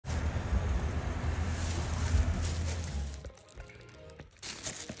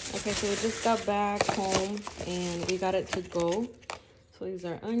Okay, so we just got back home and we got it to go. So these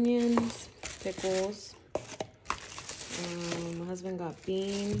are onions, pickles. My husband got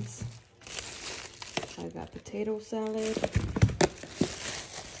beans. I got potato salad.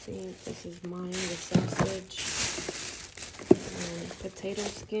 See, this is mine, the sausage. And potato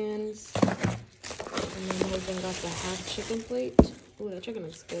skins. And then my husband got the half chicken plate. Ooh, that chicken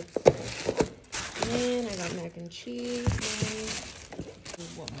looks good. And I got mac and cheese. This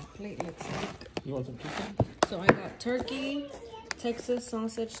is what my plate looks like. You want some chicken? So I got turkey, Texas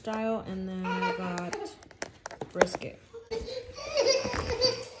sausage style, and then I got brisket. Okay,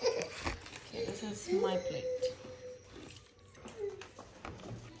 this is my plate.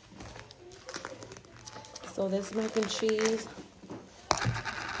 So this mac and cheese.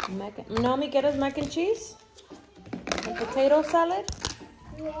 Naomi, get us mac and cheese? And potato salad?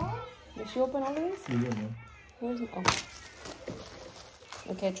 Yeah. Did she open all of these? Yeah, no. Where's oh.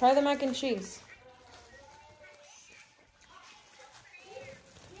 Okay, try the mac and cheese.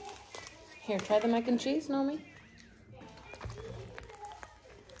 Here, try the mac and cheese, Naomi.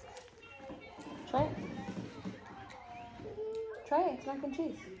 Try it. Try it, it's mac and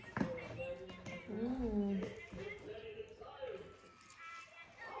cheese.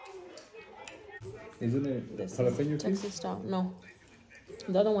 Isn't it This jalapeno is cheese? Texas style. No.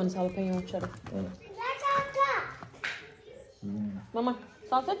 The other one is jalapeno cheddar. Oh. Mama,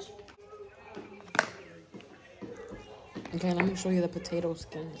 sausage? Okay, let me show you the potato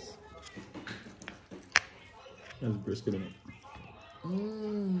skins. There's brisket in it.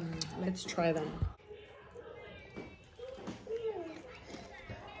 Let's try them.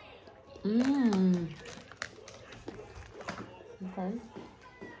 Okay.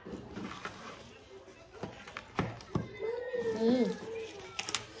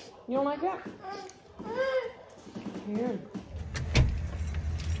 You don't like that? Here.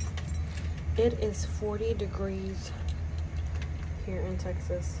 It is 40 degrees here in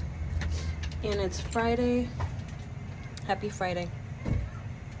Texas. And it's Friday. Happy Friday.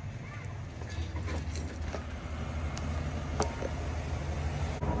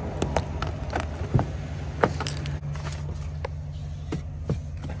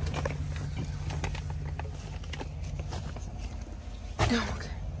 Okay.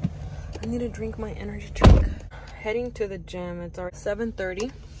 I need to drink my energy drink. Heading to the gym. It's already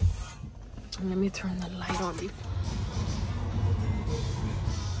 7:30. Let me turn the light on before.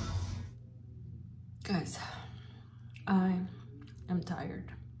 Guys, I am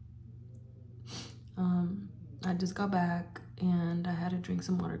tired. I just got back and I had to drink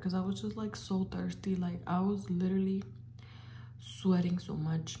some water because I was just like so thirsty. Like I was literally sweating so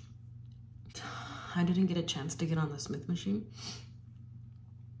much. I didn't get a chance to get on the Smith machine.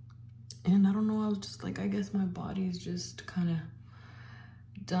 And I don't know, I was just like, I guess my body is just kind of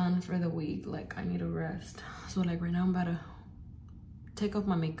done for the week. Like I need a rest. So like right now I'm about to take off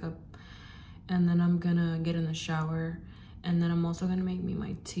my makeup and then I'm gonna get in the shower and then I'm also gonna make me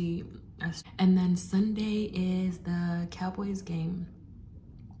my tea. And then Sunday is the Cowboys game.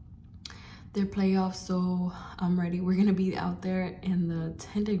 Their playoffs, so I'm ready. We're gonna be out there in the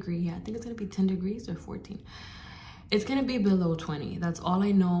 10 degree. I think it's gonna be 10 degrees or 14. It's gonna be below 20. That's all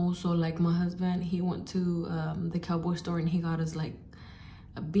I know. So like my husband, he went to the Cowboy store and he got us like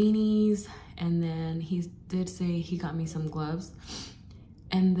beanies, and then he did say he got me some gloves.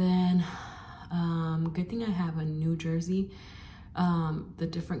 And then good thing I have a new jersey, the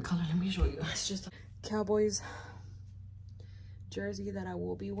different color. Let me show you. It's just a Cowboys jersey that I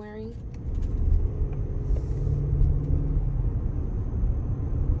will be wearing.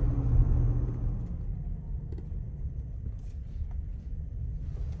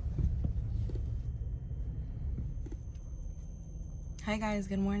 Hi guys,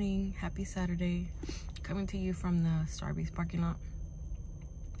 good morning. Happy Saturday. Coming to you from the Starbucks parking lot.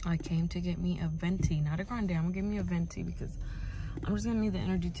 I came to get me a venti, not a grande. I'm gonna get me a venti because I'm just gonna need the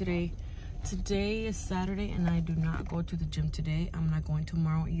energy today. Today is Saturday and I do not go to the gym today. I'm not going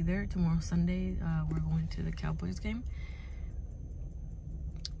tomorrow either. Tomorrow, Sunday, we're going to the Cowboys game.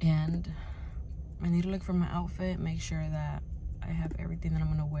 And I need to look for my outfit, make sure that I have everything that I'm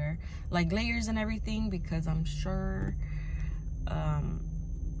gonna wear. Like layers and everything, because I'm sure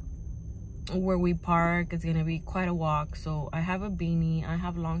where we park is gonna be quite a walk. So I have a beanie, I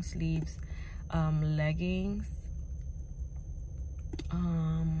have long sleeves, leggings.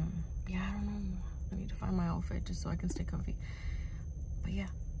 Yeah, I don't know. I need to find my outfit just so I can stay comfy. But yeah,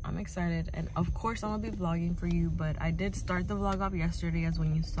 I'm excited. And of course I'm gonna be vlogging for you, but I did start the vlog off yesterday as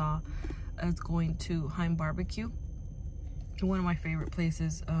when you saw us going to Heim Barbecue, one of my favorite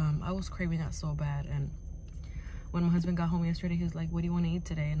places. I was craving that so bad, and when my husband got home yesterday, he was like, what do you want to eat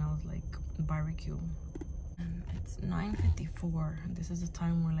today? And I was like, barbecue. And it's 9:54. This is the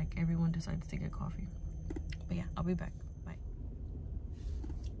time where like everyone decides to get coffee. But yeah, I'll be back. Bye.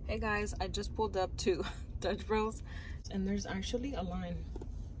 Hey guys, I just pulled up to Dutch Bros and there's actually a line.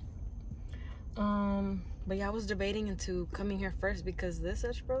 But yeah, I was debating into coming here first because this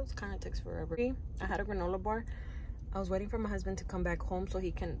Dutch Bros kind of takes forever. I had a granola bar. I was waiting for my husband to come back home so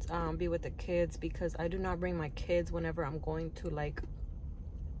he can be with the kids, because I do not bring my kids whenever I'm going to like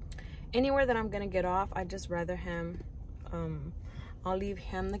anywhere that I'm gonna get off. I just rather him, I'll leave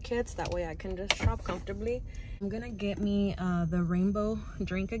him the kids, that way I can just shop comfortably. I'm gonna get me the rainbow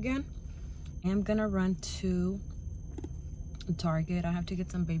drink again. I'm gonna run to Target. I have to get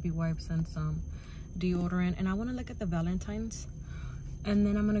some baby wipes and some deodorant, and I want to look at the Valentine's, and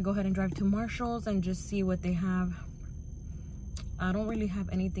then I'm gonna go ahead and drive to Marshall's and just see what they have. I don't really have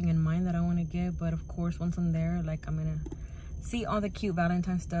anything in mind that I want to get, but of course once I'm there, like, I'm gonna see all the cute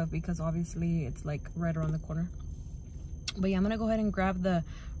Valentine stuff, because obviously it's like right around the corner. But yeah, I'm gonna go ahead and grab the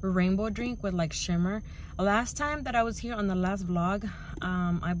rainbow drink with like shimmer. Last time that I was here on the last vlog,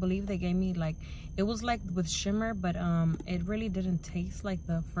 I believe they gave me like, it was like with shimmer, but it really didn't taste like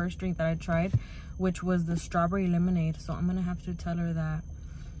the first drink that I tried, which was the strawberry lemonade. So I'm gonna have to tell her that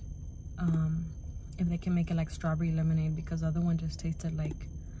if they can make it like strawberry lemonade, because the other one just tasted like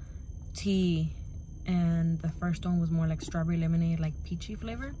tea, and the first one was more like strawberry lemonade, like peachy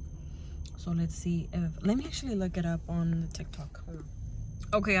flavor. So let's see if, let me actually look it up on the TikTok. Hold on.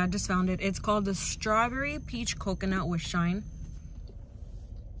 Okay, I just found it. It's called the strawberry peach coconut with shine.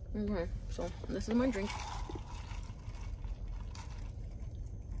 Okay, so this is my drink.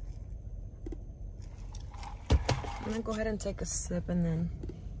 I'm gonna go ahead and take a sip and then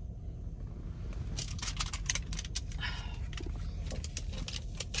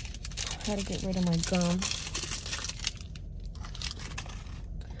try to get rid of my gum.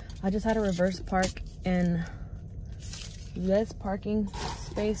 I just had a reverse park, and this parking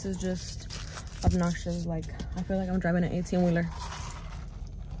space is just obnoxious. Like, I feel like I'm driving an 18-wheeler.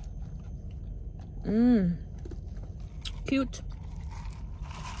 Cute.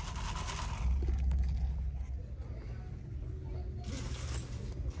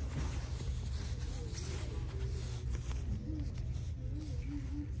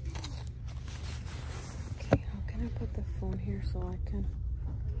 Okay, how can I put the phone here so I can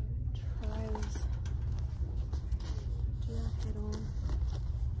try this jacket on?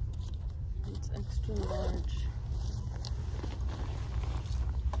 It's extra large.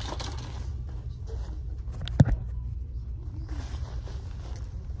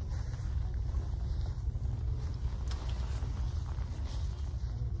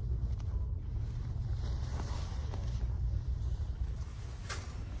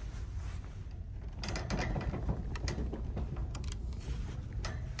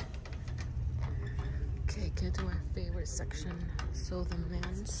 Okay, get to my favorite section. So the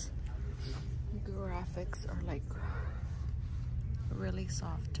men's graphics are like really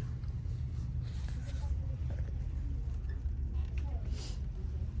soft.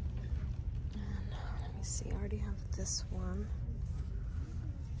 And let me see, I already have this one.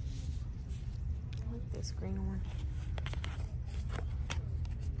 I like this green one.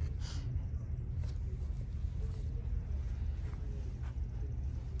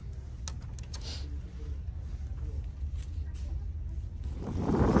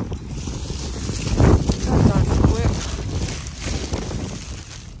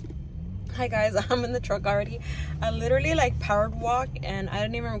 Hi guys, I'm in the truck already. I literally like powered walked, and I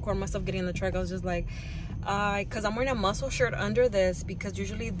didn't even record myself getting in the truck. I was just like, because I'm wearing a muscle shirt under this, because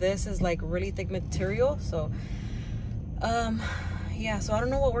usually this is like really thick material. So yeah, so I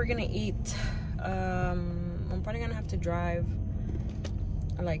don't know what we're gonna eat. I'm probably gonna have to drive,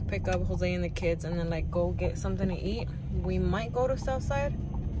 like pick up Jose and the kids, and then like go get something to eat. We might go to Southside,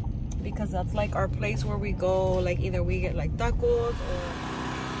 because that's like our place where we go, like either we get like tacos or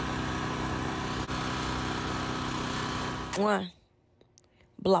what?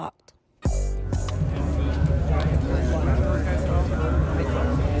 Blocked.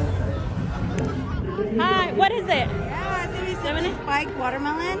 Hi, what is it? Yeah, it's gonna be spiked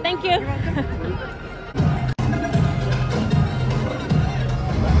watermelon. Thank you. You're welcome.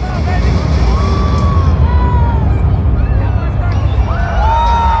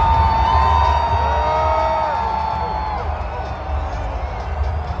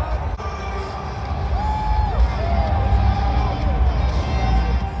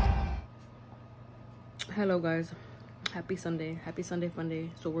 Hello guys, happy Sunday fun day.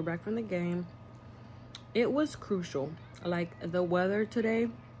 So we're back from the game. It was crucial. Like, the weather today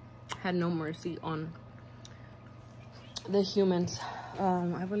had no mercy on the humans.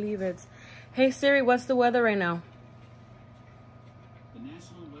 I believe it's, hey Siri, what's the weather right now? The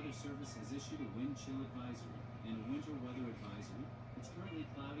National Weather Service has issued a wind chill advisory and a winter weather advisory. It's currently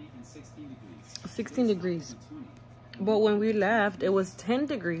cloudy and 16 degrees. 16 degrees. But when we left, it was 10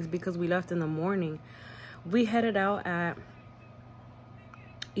 degrees because we left in the morning. We headed out at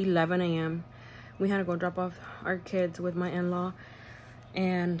 11 a.m. We had to go drop off our kids with my in-law.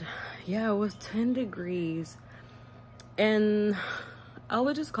 And yeah, it was 10 degrees. And I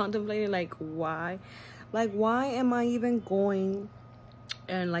was just contemplating, like, why? Like, why am I even going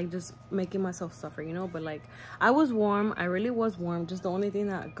and, like, just making myself suffer, you know? But, like, I was warm. I really was warm. Just the only thing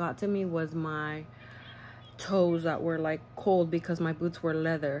that got to me was my toes that were, like, cold because my boots were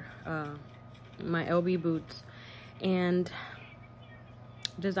leather. My LB boots. And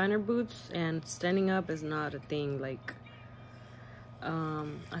designer boots and standing up is not a thing. Like,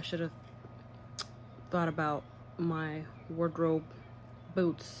 I should have thought about my wardrobe,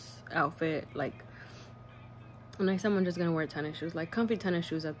 boots, outfit. Like, next time I'm just gonna wear tennis shoes, like comfy tennis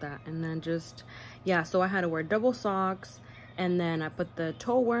shoes at that. And then just, yeah, so I had to wear double socks, and then I put the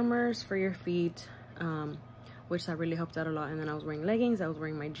toe warmers for your feet, which that really helped out a lot. And then I was wearing leggings, I was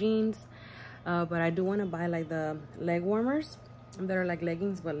wearing my jeans, but I do want to buy like the leg warmers that are like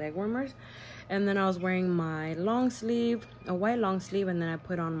leggings but leg warmers. And then I was wearing my long sleeve, a white long sleeve, and then I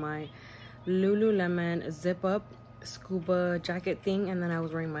put on my Lululemon zip up scuba jacket thing, and then I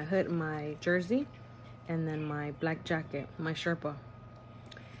was wearing my hood, my jersey, and then my black jacket, my Sherpa.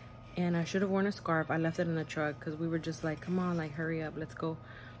 And I should have worn a scarf. I left it in the truck because we were just like, come on, like, hurry up, let's go.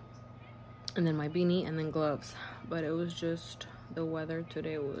 And then my beanie, and then gloves. But it was just, the weather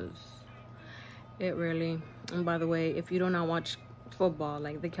today was, it really. And by the way, if you do not watch football,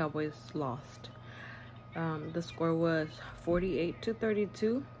 like, the Cowboys lost. The score was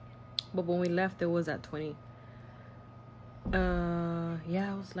 48-32, but when we left, it was at 20.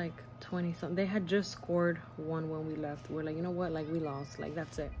 Yeah, it was like 20 something. They had just scored one when we left. We're like, you know what, like, we lost, like,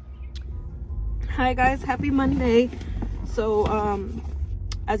 that's it. Hi guys, happy Monday. So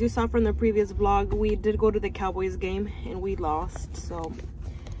as you saw from the previous vlog, we did go to the Cowboys game and we lost. So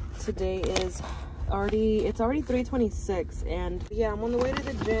today is already, it's already 3:26, and yeah, I'm on the way to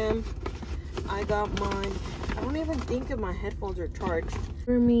the gym. I got mine. I don't even think if my headphones are charged.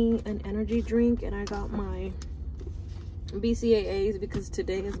 For me, an energy drink, and I got my BCAAs because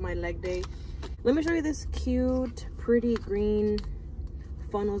today is my leg day. Let me show you this cute, pretty green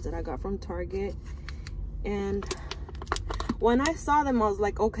funnels that I got from Target. And when I saw them, I was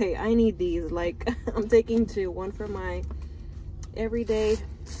like, okay, I need these. Like, I'm taking two. One for my everyday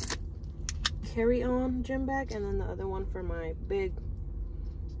carry-on gym bag, and then the other one for my big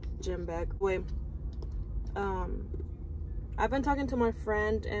gym bag. Wait, I've been talking to my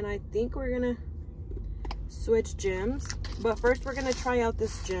friend, and I think we're gonna switch gyms, but first we're gonna try out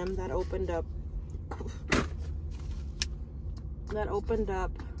this gym that opened up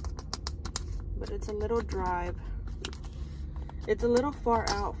but it's a little drive. It's a little far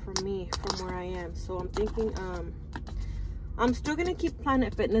out from me, from where I am. So I'm thinking I'm still gonna keep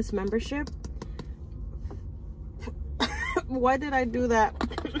Planet Fitness membership. Why did I do that?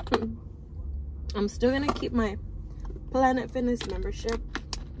 I'm still gonna keep my Planet Fitness membership.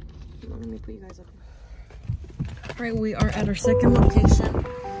 Let me put you guys up. All right, we are at our second location.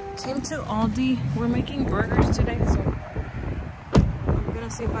 Came to Aldi. We're making burgers today, so I'm gonna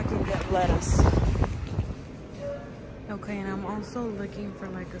see if I can get lettuce. Okay, and I'm also looking for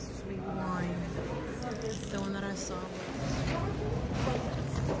like a sweet wine. The one that I saw.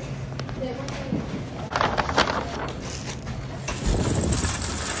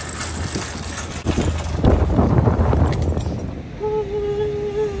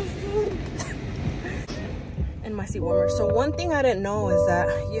 And my seat warmer. So one thing I didn't know is that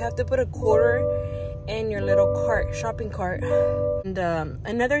you have to put a quarter in your little cart, shopping cart. And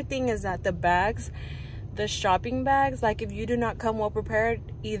another thing is that the bags, the shopping bags, like if you do not come well prepared,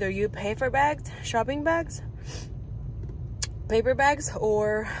 either you pay for bags, shopping bags, paper bags,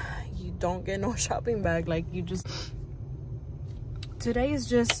 or you don't get no shopping bag. Like, you just, today is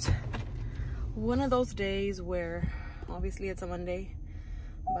just one of those days where obviously it's a Monday,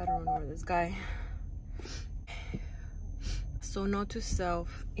 but I don't know where this guy. So note to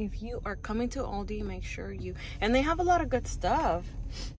self, if you are coming to Aldi, make sure you, and they have a lot of good stuff.